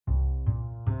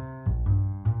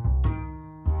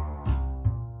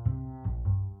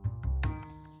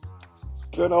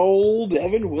Good old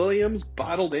Evan Williams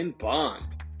bottled in bond.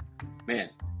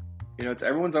 Man,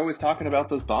 everyone's always talking about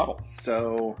those bottles.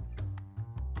 So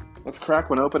let's crack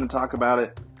one open and talk about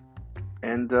it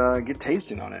and get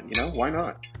tasting on it. Why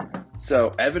not?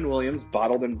 So Evan Williams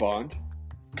bottled in bond,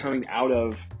 coming out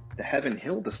of the Heaven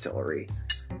Hill distillery.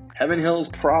 Heaven Hill is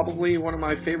probably one of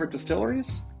my favorite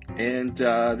distilleries, and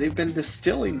they've been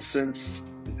distilling since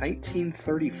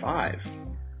 1935.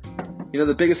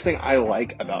 The biggest thing I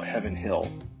like about Heaven Hill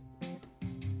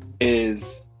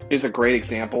is a great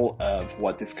example of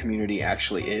what this community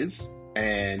actually is.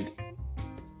 And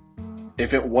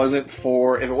if it wasn't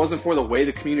for the way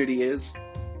the community is,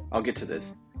 I'll get to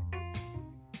this,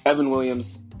 Evan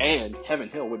Williams and Heaven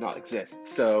Hill would not exist.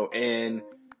 So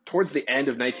towards the end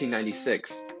of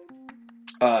 1996,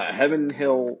 Heaven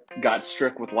Hill got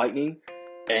struck with lightning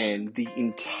and the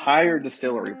entire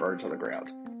distillery burned to the ground.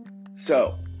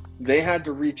 So they had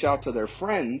to reach out to their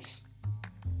friends,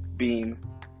 being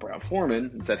Brown-Forman,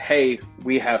 and said, hey,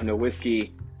 we have no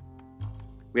whiskey.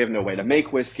 We have no way to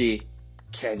make whiskey.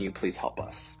 Can you please help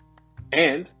us?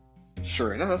 And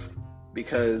sure enough,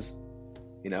 because,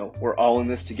 we're all in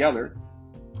this together,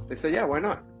 they said, yeah, why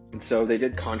not? And so they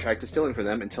did contract distilling for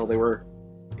them until they were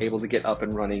able to get up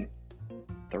and running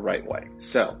the right way.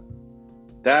 So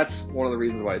that's one of the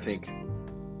reasons why I think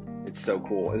it's so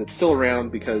cool. And it's still around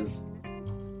because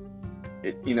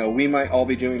we might all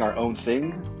be doing our own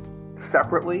thing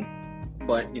separately,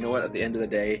 but you know what? At the end of the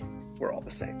day, we're all the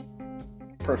same.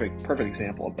 Perfect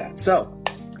example of that. So,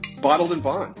 bottled in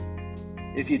bond.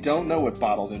 If you don't know what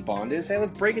bottled in bond is, hey,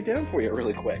 let's break it down for you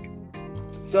really quick.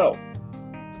 So,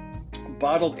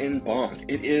 bottled in bond.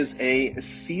 It is a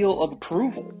seal of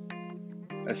approval,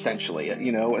 essentially.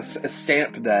 A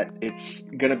stamp that it's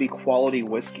going to be quality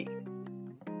whiskey.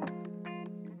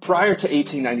 Prior to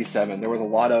 1897, there was a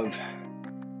lot of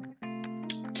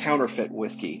counterfeit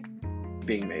whiskey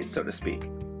being made, so to speak.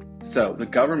 So the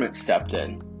government stepped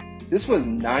in. This was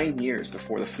 9 years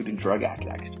before the Food and Drug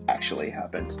Act actually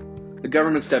happened. The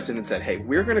government stepped in and said, hey,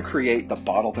 we're going to create the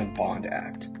Bottled in Bond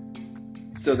Act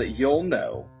so that you'll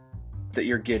know that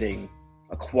you're getting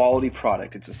a quality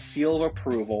product. It's a seal of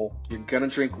approval. You're going to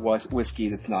drink whiskey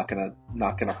that's not going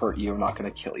to hurt you or not going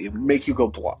to kill you, make you go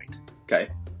blind. Okay?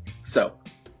 So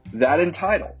that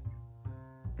entitled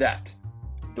that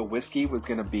the whiskey was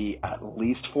going to be at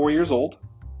least 4 years old.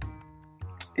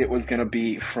 It was going to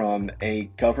be from a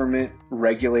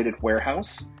government-regulated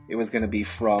warehouse. It was going to be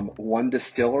from one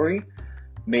distillery,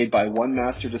 made by one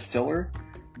master distiller,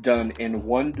 done in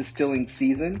one distilling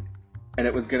season, and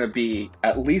it was going to be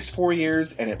at least 4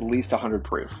 years and at least 100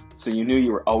 proof. So you knew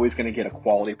you were always going to get a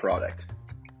quality product.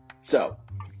 So,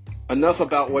 enough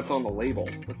about what's on the label.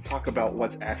 Let's talk about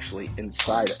what's actually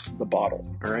inside the bottle.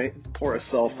 All right, let's pour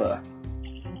ourselves a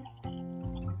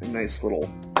nice little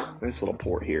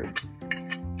pour here.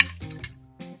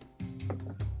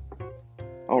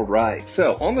 All right,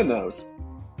 so on the nose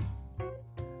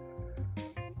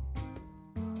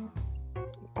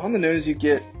you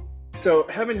get, so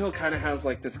Heaven Hill kind of has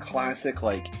like this classic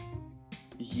like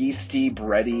yeasty,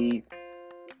 bready,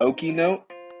 oaky note.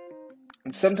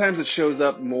 And sometimes it shows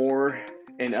up more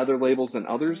in other labels than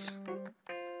others.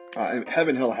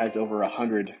 Heaven Hill has over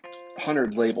 100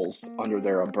 labels under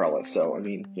their umbrella. So,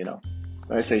 when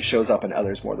I say shows up in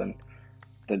others more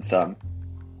than some,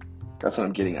 that's what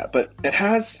I'm getting at. But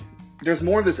there's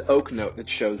more of this oak note that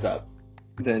shows up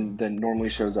than normally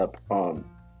shows up on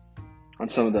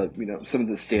some of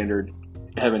the standard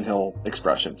Heaven Hill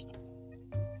expressions.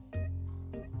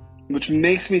 Which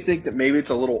makes me think that maybe it's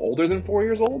a little older than 4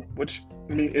 years old, which,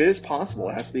 it is possible.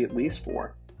 It has to be at least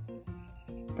 4.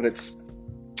 But it's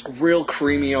real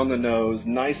creamy on the nose,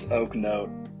 nice oak note.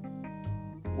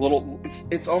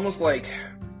 It's almost like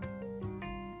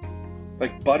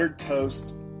buttered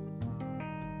toast,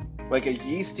 like a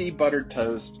yeasty buttered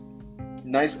toast,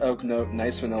 nice oak note,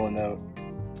 nice vanilla note,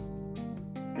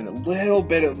 and a little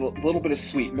bit of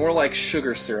sweet, more like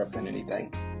sugar syrup than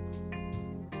anything.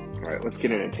 All right, let's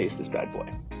get in and taste this bad boy.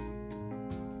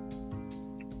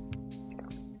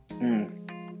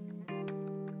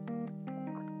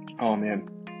 Oh man,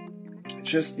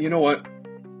 just, you know what?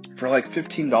 For like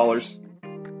 $15,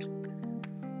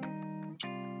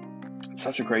 it's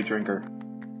such a great drinker.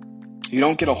 You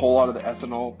don't get a whole lot of the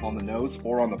ethanol on the nose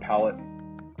or on the palate,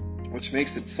 which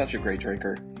makes it such a great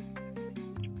drinker.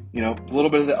 A little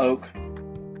bit of the oak,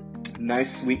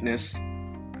 nice sweetness.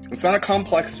 It's not a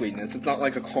complex sweetness. It's not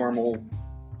like a caramel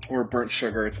or a burnt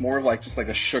sugar. It's more of like just like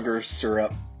a sugar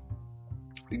syrup.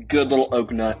 A good little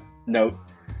oak nut note.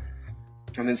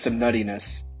 And then some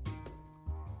nuttiness.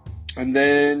 And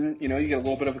then, you get a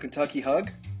little bit of a Kentucky hug.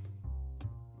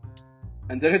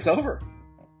 and then it's over.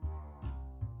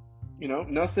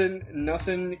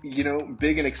 Nothing,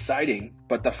 big and exciting,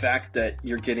 but the fact that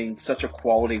you're getting such a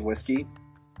quality whiskey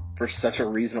for such a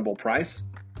reasonable price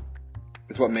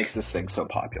is what makes this thing so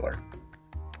popular.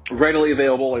 Readily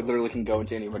available. I literally can go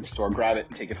into any liquor store, grab it,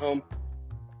 and take it home.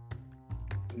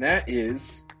 And that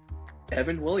is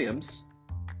Evan Williams,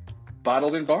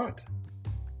 Bottled in Bond.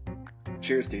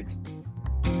 Cheers, dudes.